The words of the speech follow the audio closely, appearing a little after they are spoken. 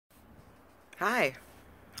Hi.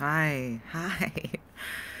 Hi. Hi.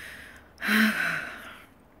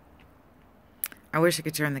 I wish I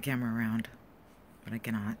could turn the camera around, but I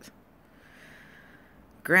cannot.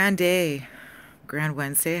 Grand day. Grand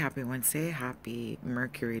Wednesday. Happy Wednesday. Happy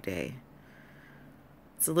Mercury Day.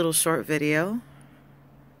 It's a little short video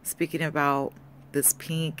speaking about this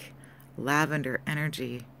pink lavender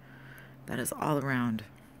energy that is all around.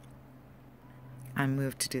 I'm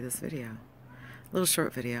moved to do this video. A little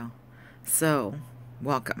short video. So,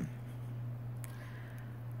 welcome.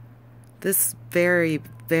 This very,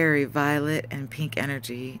 very violet and pink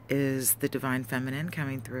energy is the divine feminine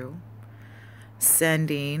coming through,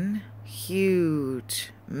 sending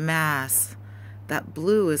huge mass. That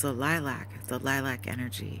blue is a lilac. It's a lilac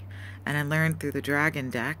energy. And I learned through the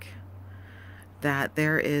dragon deck that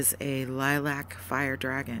there is a lilac fire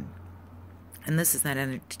dragon. And this is that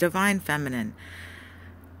energy, divine feminine.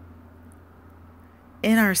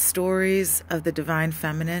 In our stories of the divine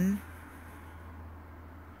feminine,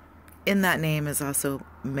 in that name is also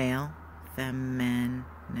male, feminine,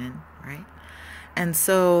 right? And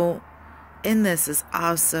so in this is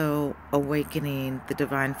also awakening the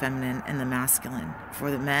divine feminine and the masculine for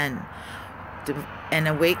the men, and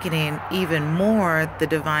awakening even more the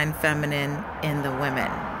divine feminine in the women.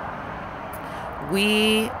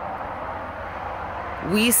 We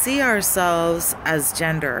see ourselves as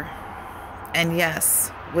gender. And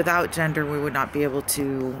yes, without gender, we would not be able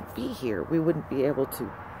to be here. We wouldn't be able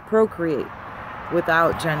to procreate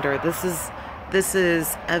without gender. This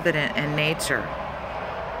is evident in nature.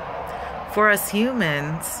 For us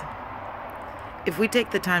humans, if we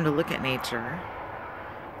take the time to look at nature,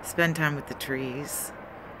 spend time with the trees,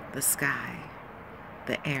 the sky,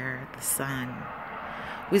 the air, the sun,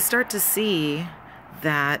 we start to see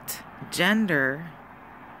that gender,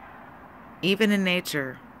 even in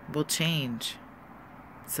nature, will change.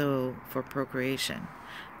 So for procreation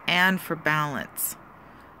and for balance,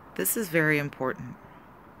 this is very important.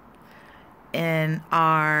 In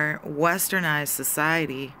our westernized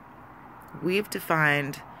society, we've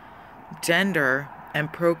defined gender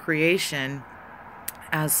and procreation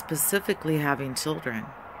as specifically having children.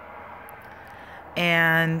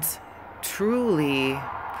 And truly,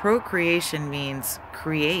 procreation means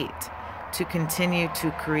create, to continue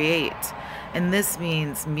to create. And this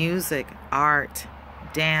means music, art,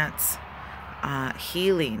 dance,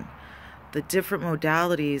 healing, the different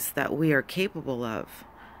modalities that we are capable of.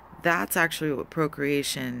 That's actually what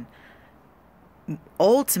procreation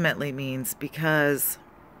ultimately means, because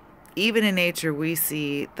even in nature we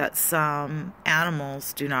see that some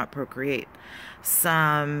animals do not procreate.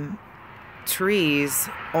 Some trees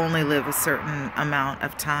only live a certain amount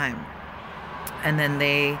of time, and then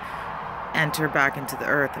they enter back into the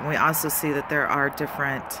earth. And we also see that there are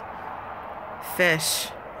different fish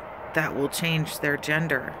that will change their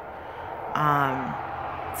gender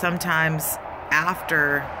sometimes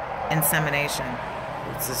after insemination.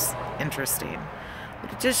 It's just interesting,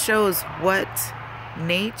 but it just shows what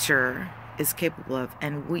nature is capable of,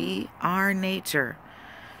 and we are nature.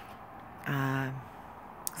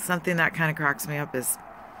 Something that kind of cracks me up is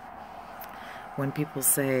when people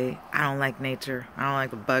say, I don't like nature, I don't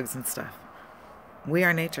like the bugs and stuff. We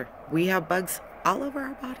are nature. We have bugs all over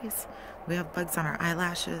our bodies. We have bugs on our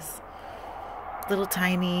eyelashes. Little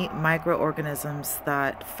tiny microorganisms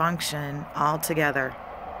that function all together.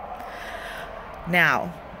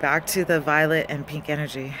 Now, back to the violet and pink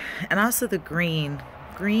energy. And also the green.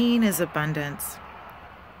 Green is abundance.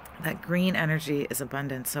 That green energy is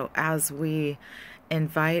abundance. So as we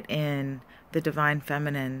invite in the divine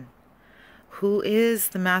feminine, who is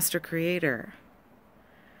the master creator,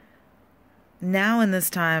 now in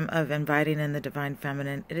this time of inviting in the divine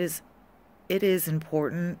feminine, it is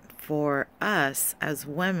important for us as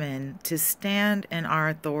women to stand in our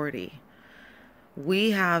authority.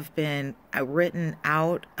 We have been written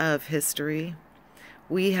out of history.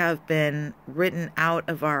 We have been written out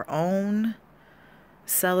of our own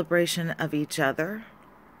celebration of each other.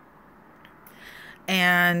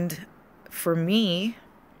 And for me,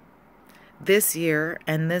 this year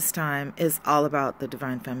and this time is all about the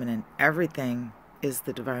divine feminine. Everything is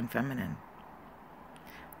the divine feminine.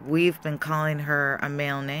 We've been calling her a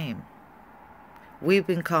male name. We've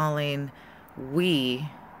been calling we,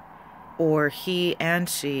 or he and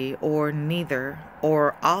she, or neither,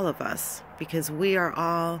 or all of us, because we are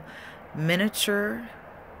all miniature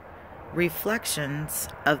reflections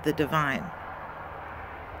of the divine.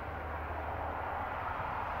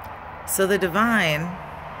 So the divine,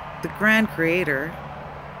 the grand creator,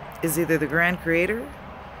 is either the grand creator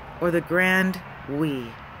or the grand we,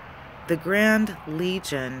 the grand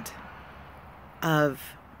legion of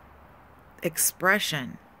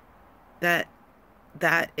expression that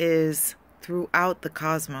is throughout the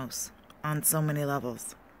cosmos on so many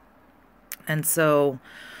levels. And so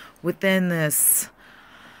within this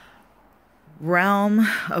realm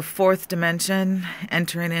of fourth dimension,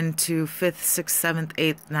 entering into fifth, sixth, seventh,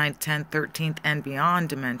 eighth, ninth, 10th, 13th, and beyond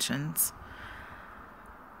dimensions,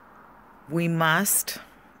 I'm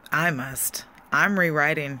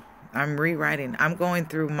rewriting. I'm going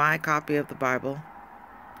through my copy of the Bible,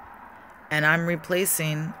 and I'm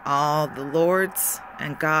replacing all the lords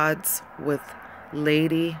and gods with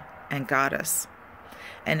lady and goddess.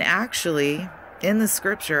 And actually, in the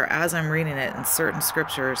scripture, as I'm reading it, in certain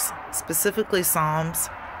scriptures, specifically Psalms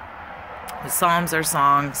are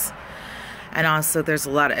songs, and also there's a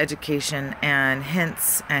lot of education and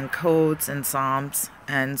hints and codes in Psalms.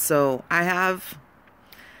 And so I have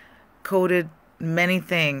coded many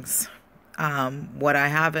things. What I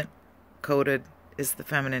haven't coded is the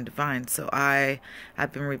feminine divine. So I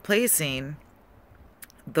have been replacing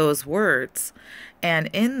those words. And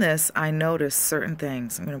in this, I noticed certain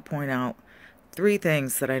things. I'm going to point out 3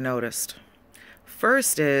 things that I noticed.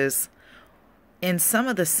 First is, in some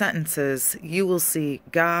of the sentences, you will see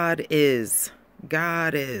God is.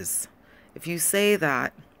 God is. If you say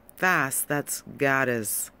that fast, that's God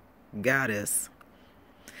is. God is.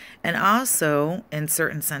 And also, in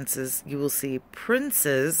certain senses, you will see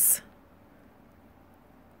princes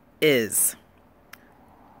is.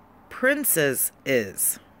 Princes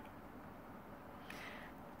is.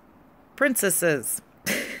 Princesses.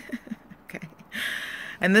 Okay.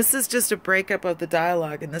 And this is just a breakup of the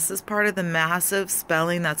dialogue. And this is part of the massive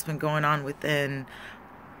spelling that's been going on within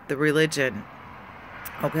the religion.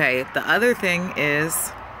 Okay. The other thing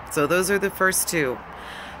is, so those are the first 2.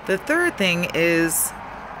 The third thing is,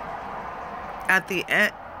 at the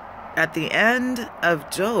end of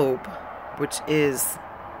Job, which is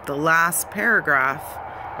the last paragraph,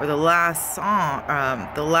 or the last song,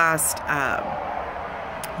 the last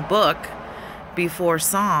book before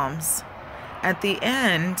Psalms, at the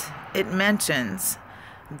end, it mentions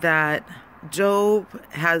that Job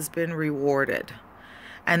has been rewarded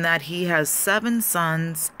and that he has 7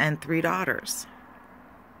 sons and 3 daughters.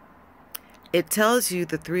 It tells you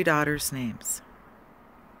the 3 daughters' names.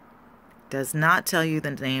 Does not tell you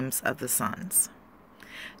the names of the sons.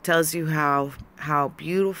 Tells you how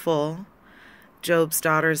beautiful Job's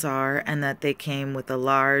daughters are, and that they came with a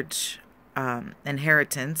large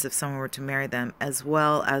inheritance if someone were to marry them, as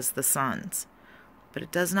well as the sons. But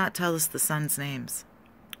it does not tell us the sons' names.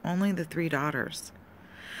 Only the 3 daughters.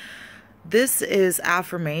 This is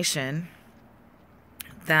affirmation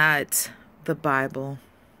that the Bible,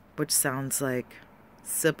 which sounds like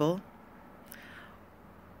Sybil.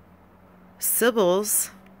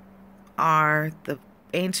 Sibyls are the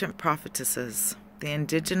ancient prophetesses, the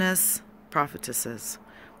indigenous prophetesses.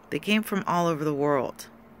 They came from all over the world.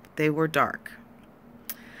 They were dark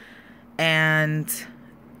and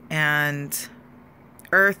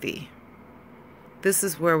earthy. This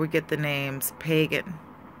is where we get the names pagan.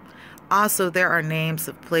 Also, there are names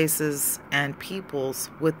of places and peoples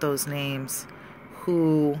with those names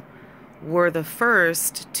who were the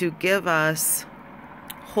first to give us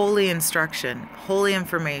holy instruction, holy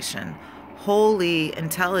information, holy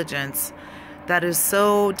intelligence that is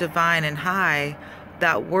so divine and high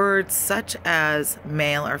that words such as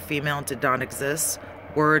male or female did not exist.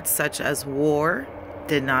 Words such as war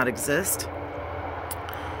did not exist.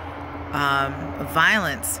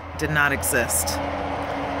 Violence did not exist.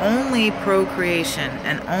 Only procreation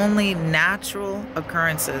and only natural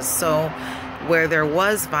occurrences. So where there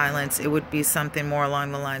was violence, it would be something more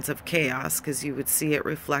along the lines of chaos, because you would see it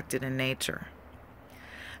reflected in nature.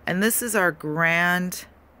 And this is our grand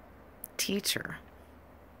teacher.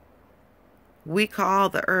 We call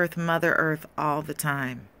the earth Mother Earth all the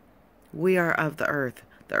time. We are of the earth.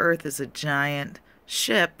 The earth is a giant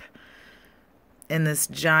ship in this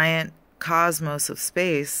giant cosmos of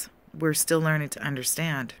space we're still learning to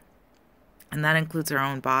understand. And that includes our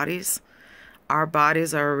own bodies. Our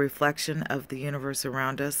bodies are a reflection of the universe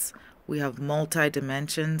around us. We have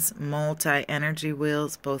multi-dimensions, multi-energy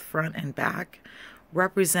wheels, both front and back,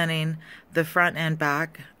 representing the front and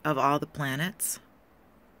back of all the planets,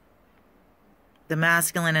 the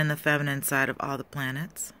masculine and the feminine side of all the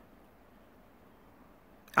planets.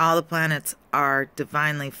 All the planets are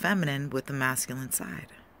divinely feminine with the masculine side,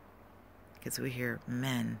 because we hear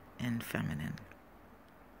men and feminine.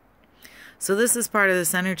 So this is part of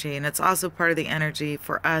this energy, and it's also part of the energy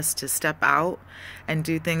for us to step out and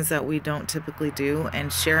do things that we don't typically do,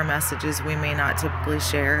 and share messages we may not typically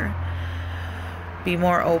share. Be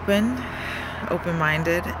more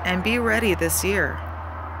open-minded, and be ready this year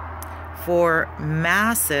for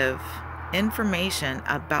massive information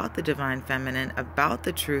about the divine feminine, about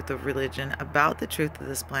the truth of religion, about the truth of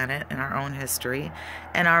this planet and our own history,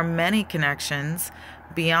 and our many connections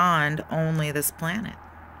beyond only this planet.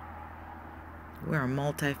 We are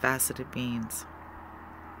multifaceted beings.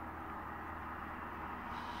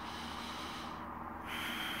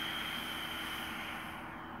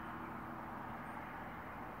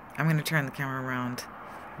 I'm going to turn the camera around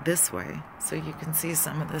this way so you can see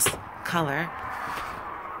some of this color.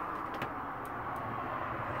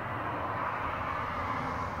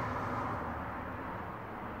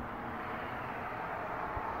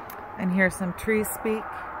 And hear some trees speak.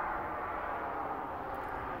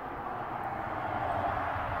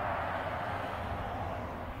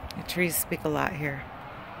 The trees speak a lot here.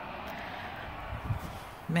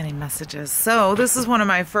 Many messages. So this is one of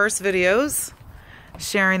my first videos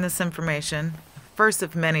sharing this information. First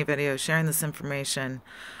of many videos sharing this information.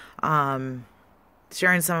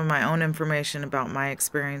 Sharing some of my own information about my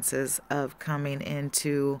experiences of coming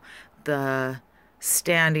into the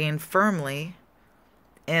standing firmly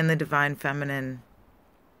in the divine feminine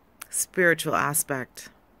spiritual aspect,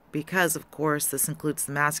 because of course this includes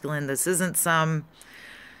the masculine. This isn't some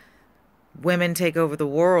women take over the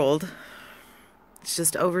world. It's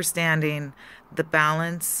just understanding the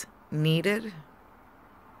balance needed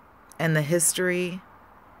and the history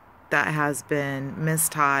that has been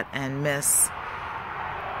mistaught and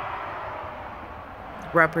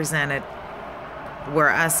misrepresented where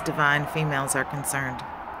us divine females are concerned.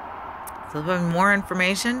 So for more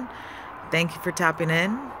information, thank you for tapping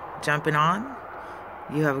in, jumping on.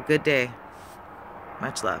 You have a good day.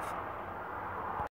 Much love.